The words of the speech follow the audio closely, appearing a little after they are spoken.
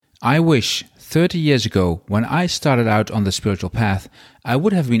I wish 30 years ago, when I started out on the spiritual path, I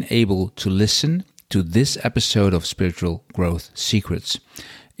would have been able to listen to this episode of Spiritual Growth Secrets.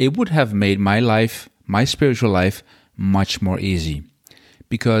 It would have made my life, my spiritual life, much more easy.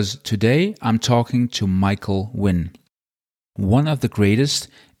 Because today I'm talking to Michael Winn, one of the greatest,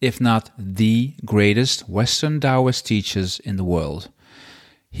 if not the greatest, Western Taoist teachers in the world.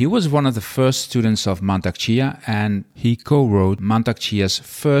 He was one of the first students of Mantak Chia, and he co-wrote Mantak Chia's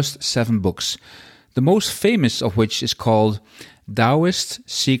first 7 books, the most famous of which is called Taoist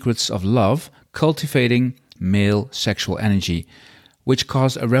Secrets of Love, Cultivating Male Sexual Energy, which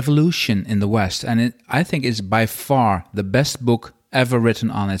caused a revolution in the West, and I think is by far the best book ever written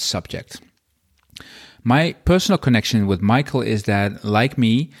on its subject. My personal connection with Michael is that, like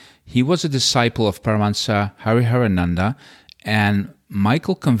me, he was a disciple of Paramahansa Hariharananda, and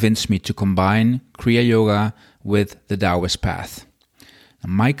Michael convinced me to combine Kriya Yoga with the Taoist path.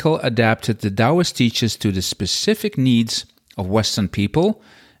 Michael adapted the Taoist teachings to the specific needs of Western people,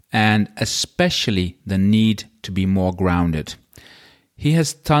 and especially the need to be more grounded. He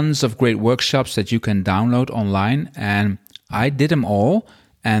has tons of great workshops that you can download online, and I did them all,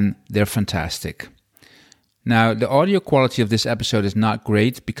 and they're fantastic. Now, the audio quality of this episode is not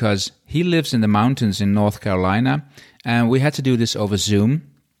great because he lives in the mountains in North Carolina, and we had to do this over Zoom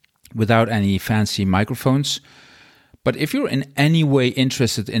without any fancy microphones. But if you're in any way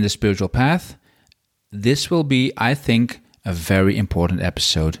interested in the spiritual path, this will be, I think, a very important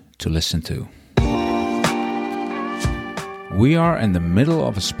episode to listen to. We are in the middle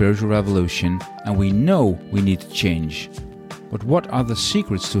of a spiritual revolution, and we know we need to change. But what are the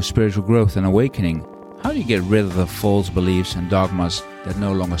secrets to spiritual growth and awakening? How do you get rid of the false beliefs and dogmas that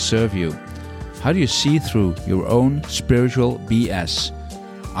no longer serve you? How do you see through your own spiritual BS?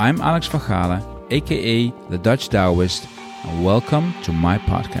 I'm Alex van Galen, aka the Dutch Taoist, and welcome to my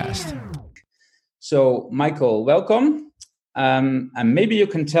podcast. So, Michael, welcome. And maybe you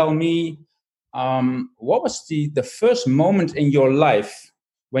can tell me what was the first moment in your life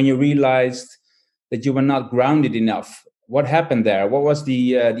when you realized that you were not grounded enough? What happened there? What was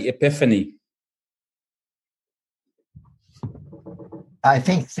the epiphany? I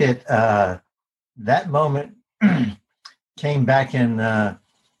think that that moment came back in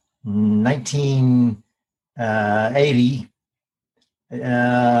 1980,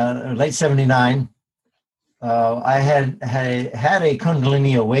 late 79. I had a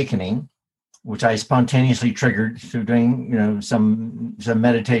Kundalini awakening, which I spontaneously triggered through doing, some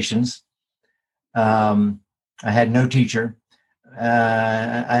meditations. I had no teacher.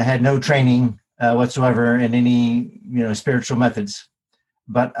 I had no training whatsoever in any, spiritual methods.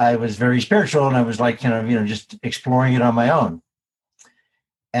 But I was very spiritual, and I was just exploring it on my own.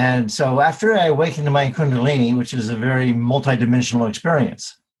 And so after I awakened to my Kundalini, which is a very multidimensional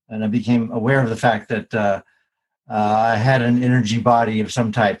experience, and I became aware of the fact that I had an energy body of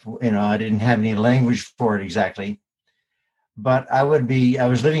some type. I didn't have any language for it exactly. But I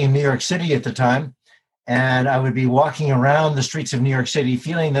was living in New York City at the time, and I would be walking around the streets of New York City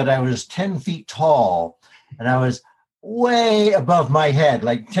feeling that I was 10 feet tall, and I was way above my head,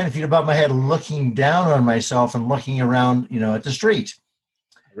 like 10 feet above my head, looking down on myself and looking around, at the street.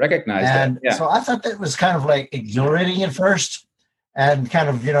 I recognize that. Yeah. So I thought that was kind of like exhilarating at first and kind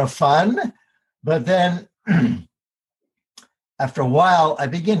of, fun. But then after a while, I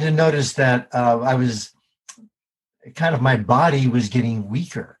began to notice that my body was getting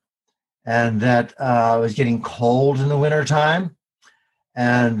weaker, and that I was getting cold in the wintertime,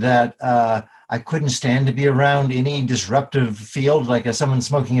 and that I couldn't stand to be around any disruptive field, like someone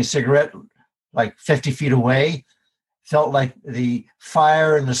smoking a cigarette, like 50 feet away. Felt like the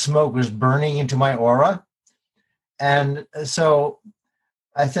fire and the smoke was burning into my aura. And so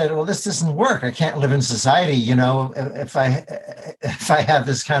I said, well, this doesn't work. I can't live in society, if I have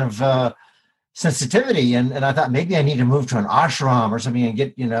this kind of sensitivity. And I thought maybe I need to move to an ashram or something and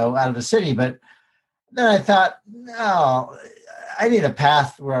get, out of the city. But then I thought, no, I need a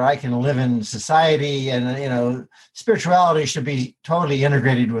path where I can live in society, and, spirituality should be totally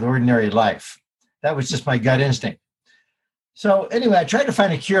integrated with ordinary life. That was just my gut instinct. So anyway, I tried to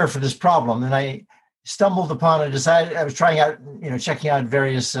find a cure for this problem, and I stumbled upon I was trying out, checking out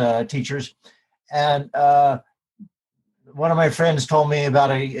various teachers. And one of my friends told me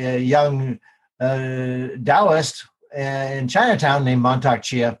about a young Taoist in Chinatown named Mantak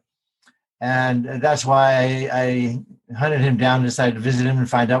Chia. And that's why I hunted him down, decided to visit him and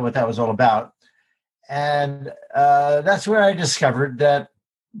find out what that was all about. And that's where I discovered that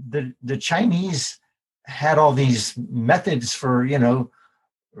the Chinese had all these methods for,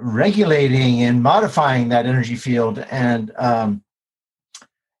 regulating and modifying that energy field. And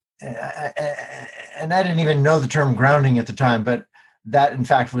and I didn't even know the term grounding at the time, but that in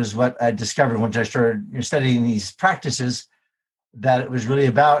fact was what I discovered once I started studying these practices, that it was really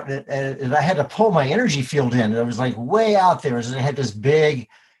about it. And I had to pull my energy field in. It was like way out there. I had this big,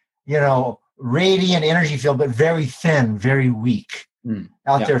 radiant energy field, but very thin, very weak,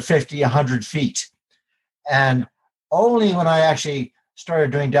 out there 50, 100 feet. And only when I actually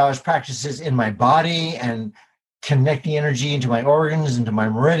started doing Taoist practices in my body and connecting energy into my organs, into my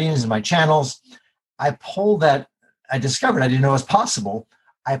meridians and my channels, I discovered, I didn't know it was possible.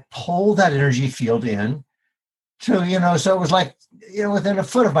 I pulled that energy field in to, so it was like, within a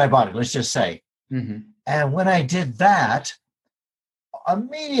foot of my body, let's just say. Mm-hmm. And when I did that,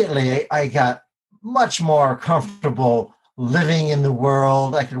 immediately I got much more comfortable living in the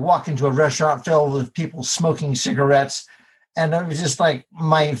world. I could walk into a restaurant filled with people smoking cigarettes. And it was just like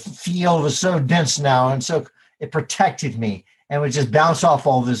my field was so dense now. And so it protected me and would just bounce off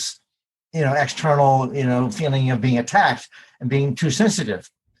all this, external, feeling of being attacked and being too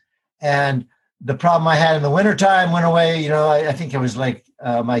sensitive. And the problem I had in the wintertime went away. I think it was like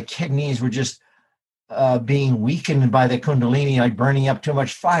my kidneys were just being weakened by the Kundalini, like burning up too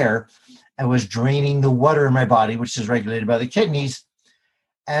much fire. I was draining the water in my body, which is regulated by the kidneys.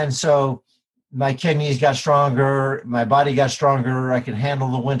 And so my kidneys got stronger, my body got stronger, I could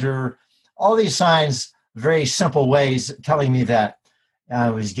handle the winter. All these signs, very simple ways telling me that I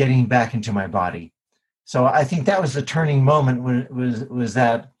was getting back into my body. So I think that was the turning moment, when was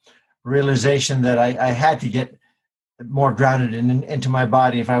that realization that I had to get more grounded into my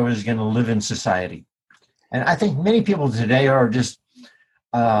body if I was going to live in society. And I think many people today are just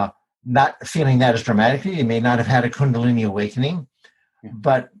not feeling that as dramatically. They may not have had a Kundalini awakening,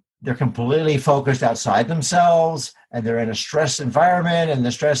 but they're completely focused outside themselves, and they're in a stress environment, and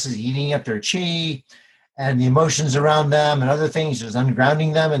the stress is eating up their chi, and the emotions around them and other things is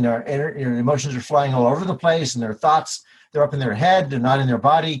ungrounding them, and their emotions are flying all over the place, and their thoughts, they're up in their head, they're not in their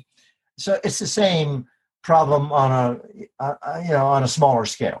body. So it's the same problem on a smaller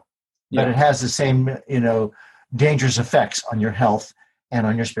scale, but it has the same, dangerous effects on your health and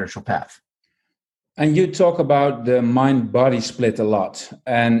on your spiritual path. And you talk about the mind-body split a lot.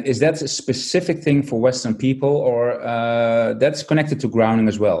 And is that a specific thing for Western people, or that's connected to grounding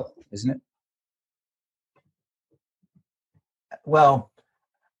as well, isn't it? Well,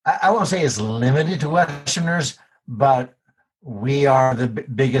 I won't say it's limited to Westerners, but we are the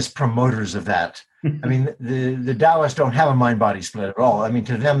biggest promoters of that. I mean, the Taoists don't have a mind-body split at all. I mean,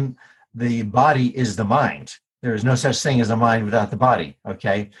 to them, the body is the mind. There is no such thing as a mind without the body,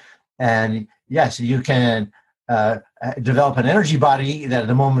 okay? And yes, you can develop an energy body that at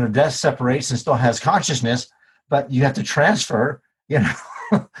the moment of death separates and still has consciousness, but you have to transfer,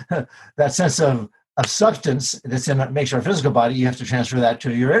 that sense of substance that's makes our physical body, you have to transfer that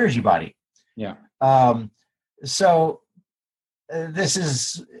to your energy body. Yeah. So this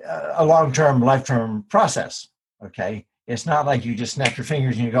is a long-term, life-term process, okay? It's not like you just snap your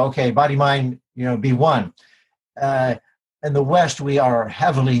fingers and you go, okay, body, mind, be one. In the West, we are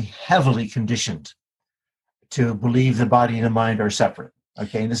heavily, heavily conditioned to believe the body and the mind are separate,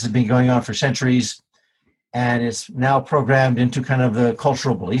 okay? And this has been going on for centuries, and it's now programmed into kind of the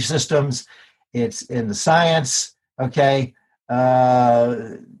cultural belief systems. It's in the science, okay?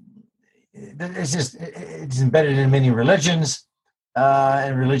 It's embedded in many religions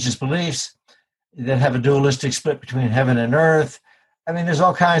and religious beliefs that have a dualistic split between heaven and earth. I mean, there's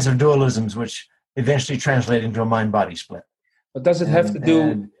all kinds of dualisms which eventually translate into a mind-body split. But does it have to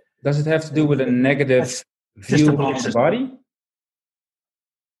do with a negative view of the body?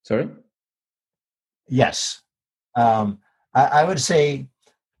 Sorry? Yes. I would say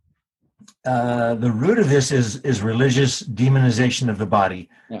the root of this is religious demonization of the body,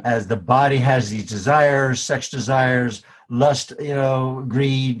 as the body has these desires, sex desires, lust,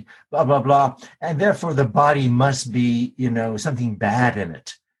 greed, blah, blah, blah. And therefore the body must be, something bad in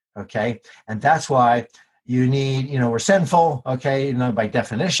it. Okay. And that's why you need, we're sinful, okay, by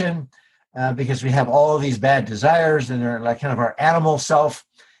definition, because we have all of these bad desires, and they're like kind of our animal self.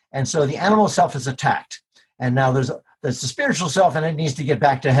 And so the animal self is attacked. And now there's the spiritual self, and it needs to get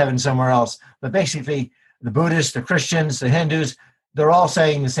back to heaven somewhere else. But basically, the Buddhists, the Christians, the Hindus, they're all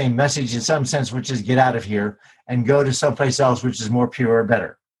saying the same message in some sense, which is get out of here and go to someplace else, which is more pure or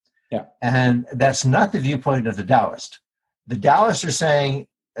better. Yeah. And that's not the viewpoint of the Taoist. The Taoists are saying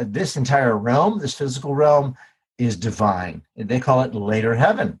this entire realm, this physical realm, is divine. And they call it later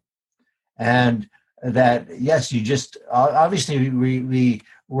heaven. And that, yes, you just, obviously we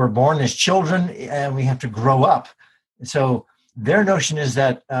were born as children and we have to grow up. So their notion is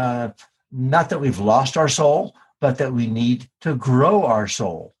that not that we've lost our soul, but that we need to grow our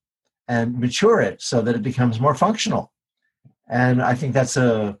soul. and mature it so that it becomes more functional. And I think that's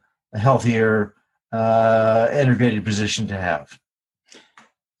a healthier, integrated position to have.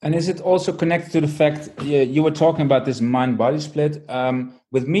 And is it also connected to the fact you were talking about this mind-body split?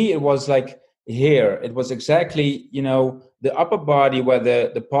 With me, it was like here. It was exactly, the upper body where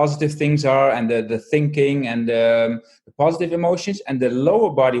the positive things are and the thinking and the positive emotions, and the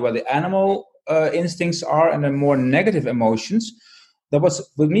lower body where the animal instincts are and the more negative emotions.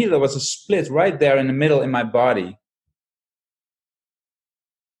 With me, there was a split right there in the middle in my body.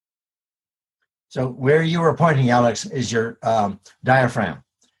 So where you were pointing, Alex, is your diaphragm.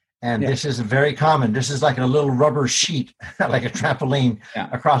 And this is very common. This is like a little rubber sheet, like a trampoline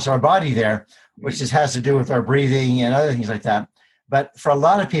across our body there, which has to do with our breathing and other things like that. But for a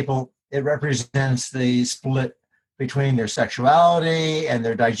lot of people, it represents the split between their sexuality and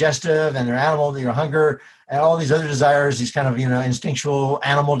their digestive and their animal, their hunger, and all these other desires, these kind of, instinctual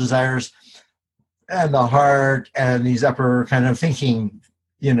animal desires, and the heart and these upper kind of thinking,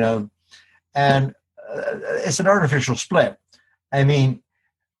 and it's an artificial split. I mean,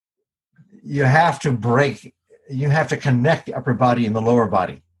 you have to connect the upper body and the lower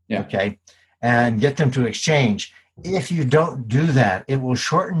body, okay, and get them to exchange. If you don't do that, it will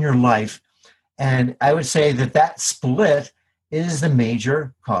shorten your life. And I would say that split is the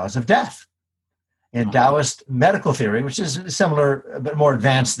major cause of death. In Taoist medical theory, which is similar but more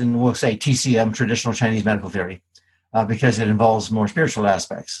advanced than, we'll say, TCM, traditional Chinese medical theory, because it involves more spiritual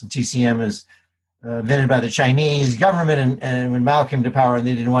aspects. TCM is invented by the Chinese government, and when Mao came to power,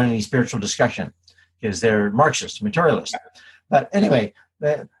 they didn't want any spiritual discussion because they're Marxist, materialist. But anyway,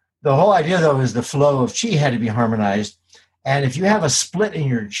 the whole idea, though, is the flow of qi had to be harmonized. And if you have a split in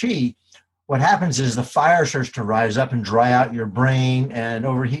your qi, what happens is the fire starts to rise up and dry out your brain and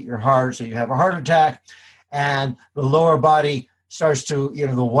overheat your heart, so you have a heart attack. And the lower body starts to,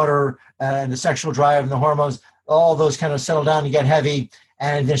 the water and the sexual drive and the hormones, all those kind of settle down and get heavy.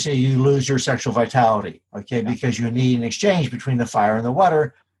 And eventually you lose your sexual vitality, okay, because you need an exchange between the fire and the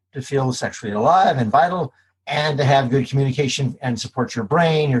water to feel sexually alive and vital, and to have good communication and support your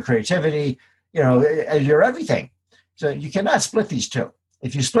brain, your creativity, your everything. So you cannot split these two.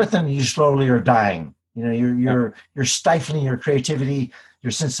 If you split them, you slowly are dying. You're stifling your creativity,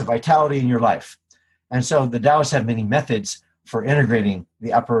 your sense of vitality in your life. And so the Taoists have many methods for integrating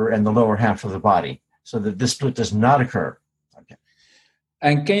the upper and the lower half of the body so that this split does not occur.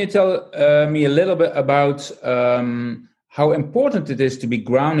 And can you tell me a little bit about how important it is to be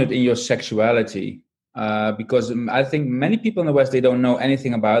grounded in your sexuality? Because I think many people in the West, they don't know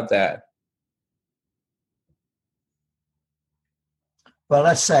anything about that. Well,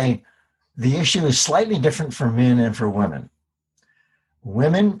 let's say the issue is slightly different for men and for women.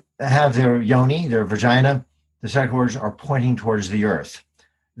 Women have their yoni, their vagina, the sexual organs are pointing towards the earth.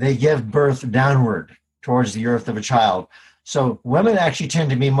 They give birth downward towards the earth of a child. So women actually tend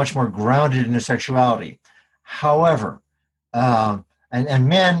to be much more grounded in their sexuality. However, and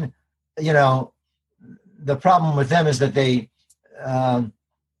men, the problem with them is that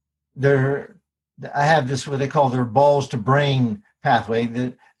I have this, what they call their balls to brain pathway.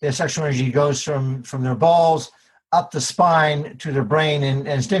 Their sexual energy goes from their balls up the spine to their brain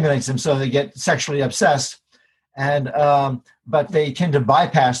and stimulates them, so they get sexually obsessed. And but they tend to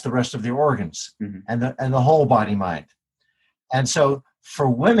bypass the rest of their organs and the whole body mind. And so for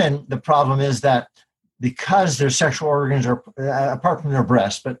women, the problem is that because their sexual organs are, apart from their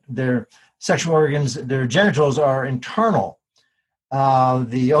breasts, but their sexual organs, their genitals are internal,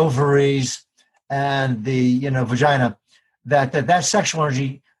 the ovaries and the vagina, that sexual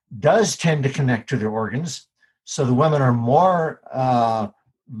energy does tend to connect to their organs. So the women are more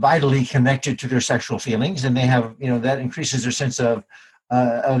vitally connected to their sexual feelings, and they have, that increases their sense of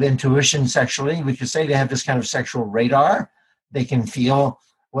intuition sexually. We could say they have this kind of sexual radar. They can feel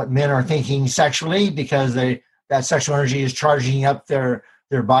what men are thinking sexually because that sexual energy is charging up their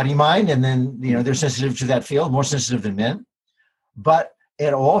body mind, and then they're sensitive to that field, more sensitive than men. But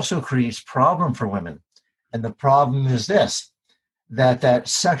it also creates problem for women, and the problem is this: that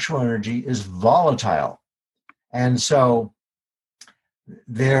sexual energy is volatile, and so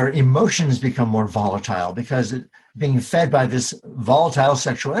their emotions become more volatile because it's being fed by this volatile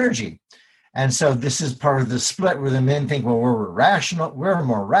sexual energy. And so this is part of the split where the men think, well, we're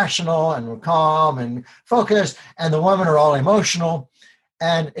more rational and we're calm and focused, and the women are all emotional.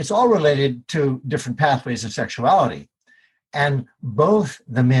 And it's all related to different pathways of sexuality. And both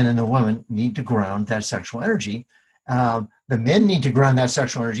the men and the women need to ground that sexual energy. The men need to ground that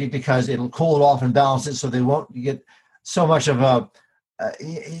sexual energy because it'll cool it off and balance it so they won't get so much of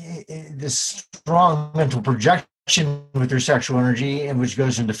this strong mental projection with their sexual energy, and which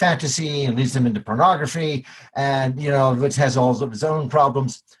goes into fantasy and leads them into pornography, and which has all of its own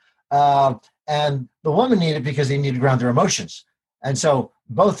problems. And the woman need it because they need to ground their emotions. And so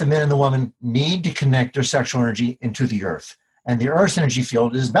both the men and the woman need to connect their sexual energy into the earth. And the earth's energy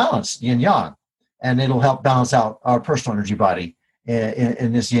field is balanced, yin yang, and it'll help balance out our personal energy body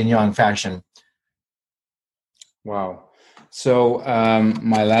in this yin yang fashion. Wow. So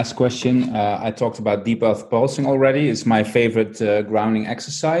my last question, I talked about deep earth pulsing already. It's my favorite grounding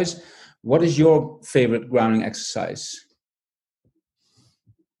exercise. What is your favorite grounding exercise?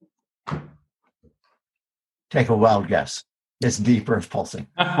 Take a wild guess. It's deep earth pulsing.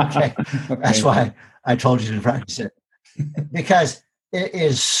 Okay. Okay. That's why I told you to practice it. Because it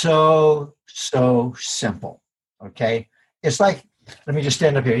is so simple. Okay. It's like, let me just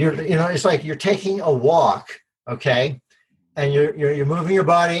stand up here. It's like you're taking a walk, okay? And you're moving your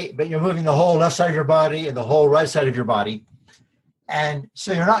body, but you're moving the whole left side of your body and the whole right side of your body. And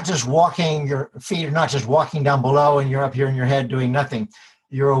so you're not just walking, your feet are not just walking down below and you're up here in your head doing nothing.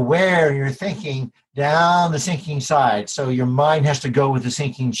 You're aware and you're thinking down the sinking side. So your mind has to go with the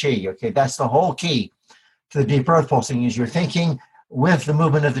sinking chi. Okay, that's the whole key to the deep earth pulsing, is you're thinking with the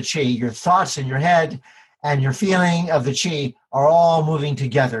movement of the chi. Your thoughts in your head and your feeling of the chi are all moving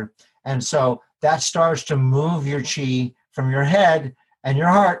together. And so that starts to move your chi from your head and your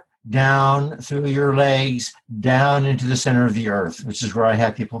heart down through your legs, down into the center of the earth, which is where I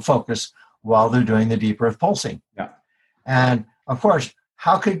have people focus while they're doing the deep earth pulsing. Yeah. And of course,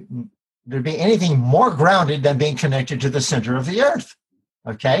 how could there be anything more grounded than being connected to the center of the earth?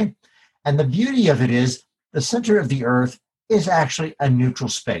 Okay. And the beauty of it is the center of the earth is actually a neutral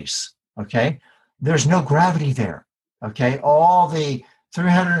space. Okay. There's no gravity there. Okay. All the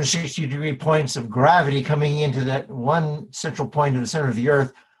 360-degree points of gravity coming into that one central point in the center of the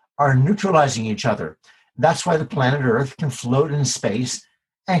earth are neutralizing each other. That's why the planet Earth can float in space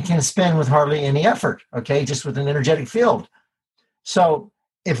and can spin with hardly any effort. Okay. Just with an energetic field. So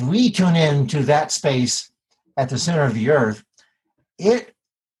if we tune in to that space at the center of the earth, it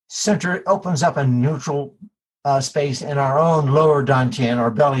opens up a neutral space in our own lower dantian,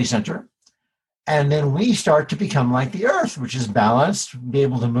 our belly center. And then we start to become like the earth, which is balanced, be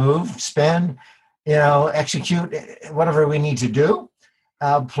able to move, spin, execute whatever we need to do,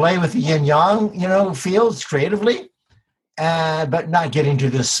 play with the yin yang, fields creatively, but not get into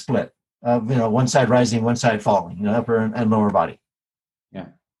this split of, one side rising, one side falling, upper and lower body. Yeah.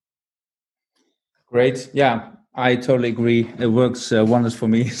 Great. Yeah, I totally agree. It works wonders for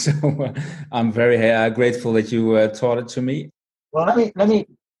me. So I'm very grateful that you taught it to me. Well,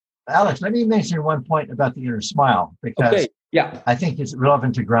 Alex, let me mention one point about the inner smile, because I think it's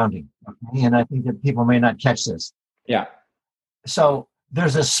relevant to grounding. Okay? And I think that people may not catch this. Yeah. So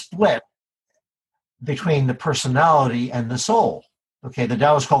there's a split between the personality and the soul. Okay. The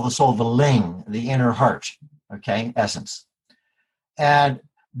Taoists call the soul the Ling, the inner heart. Okay. Essence. And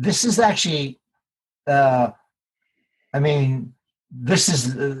this is actually, this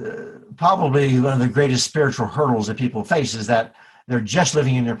is probably one of the greatest spiritual hurdles that people face, is that they're just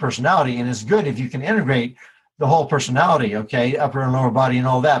living in their personality. And it's good if you can integrate the whole personality, okay, upper and lower body and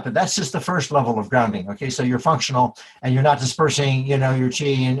all that. But that's just the first level of grounding, okay? So you're functional and you're not dispersing, your chi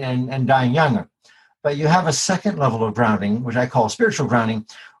and dying younger. But you have a second level of grounding, which I call spiritual grounding,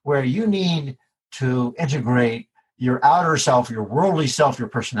 where you need to integrate your outer self, your worldly self, your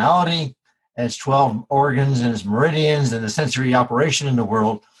personality, as 12 organs and its meridians and the sensory operation in the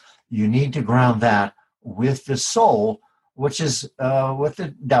world. You need to ground that with the soul, which is what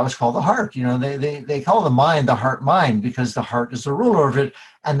the Taoists call the heart. They call the mind the heart mind, because the heart is the ruler of it,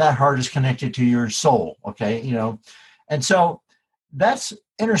 and that heart is connected to your soul, okay? And so that's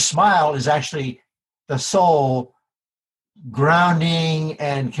inner smile is actually the soul grounding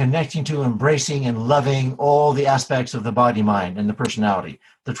and connecting to, embracing and loving all the aspects of the body, mind, and the personality,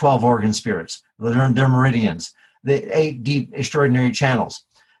 the 12 organ spirits, their meridians, the 8 deep extraordinary channels.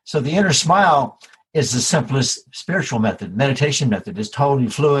 So the inner smile is the simplest spiritual method, meditation method. It's totally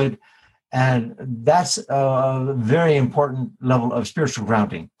fluid. And that's a very important level of spiritual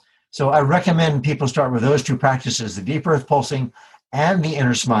grounding. So I recommend people start with those two practices, the deep earth pulsing and the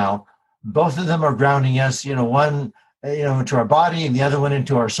inner smile. Both of them are grounding us, one, into our body and the other one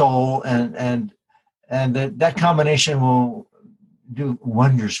into our soul. And that combination will do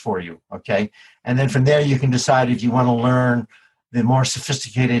wonders for you. Okay. And then from there, you can decide if you want to learn the more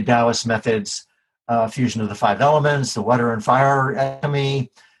sophisticated Taoist methods, fusion of the 5 elements, the water and fire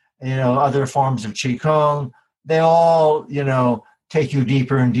alchemy, other forms of Qigong. They all, take you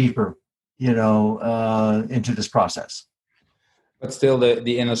deeper and deeper, into this process. But still,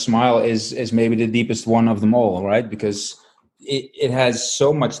 the inner smile is maybe the deepest one of them all, right? Because it has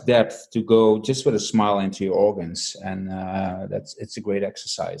so much depth to go just with a smile into your organs, and it's a great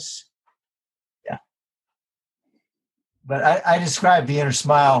exercise. Yeah. But I describe the inner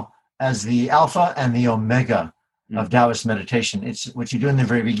smile as the alpha and the omega of Taoist meditation. It's what you do in the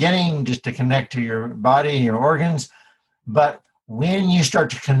very beginning, just to connect to your body and your organs. But when you start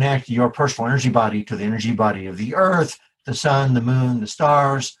to connect your personal energy body to the energy body of the earth, the sun, the moon, the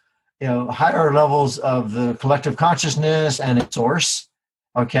stars, higher levels of the collective consciousness and its source,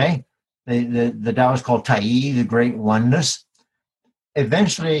 okay? The Tao is called Tai, the great oneness.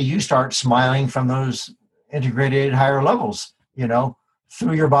 Eventually, you start smiling from those integrated higher levels,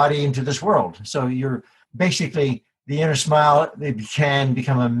 through your body into this world. So you're basically, the inner smile, it can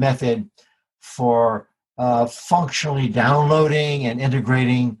become a method for functionally downloading and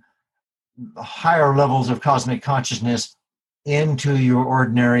integrating higher levels of cosmic consciousness into your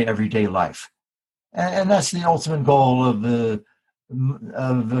ordinary everyday life. And that's the ultimate goal of the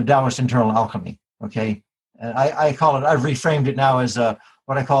Taoist internal alchemy, okay? And I call it, I've reframed it now as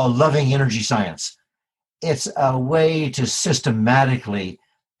what I call a loving energy science. It's a way to systematically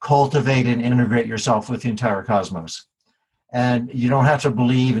cultivate and integrate yourself with the entire cosmos. And you don't have to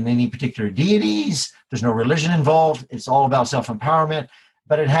believe in any particular deities. There's no religion involved. It's all about self-empowerment,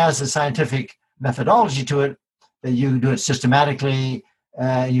 but it has a scientific methodology to it that you do it systematically.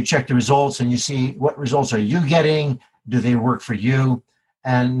 You check the results and you see what results are you getting. Do they work for you?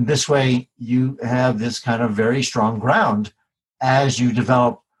 And this way you have this kind of very strong ground as you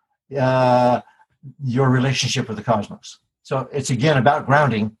develop your relationship with the cosmos. So it's again about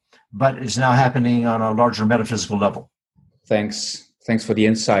grounding, but it's now happening on a larger metaphysical level. Thanks for the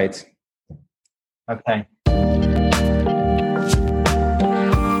insight. Okay.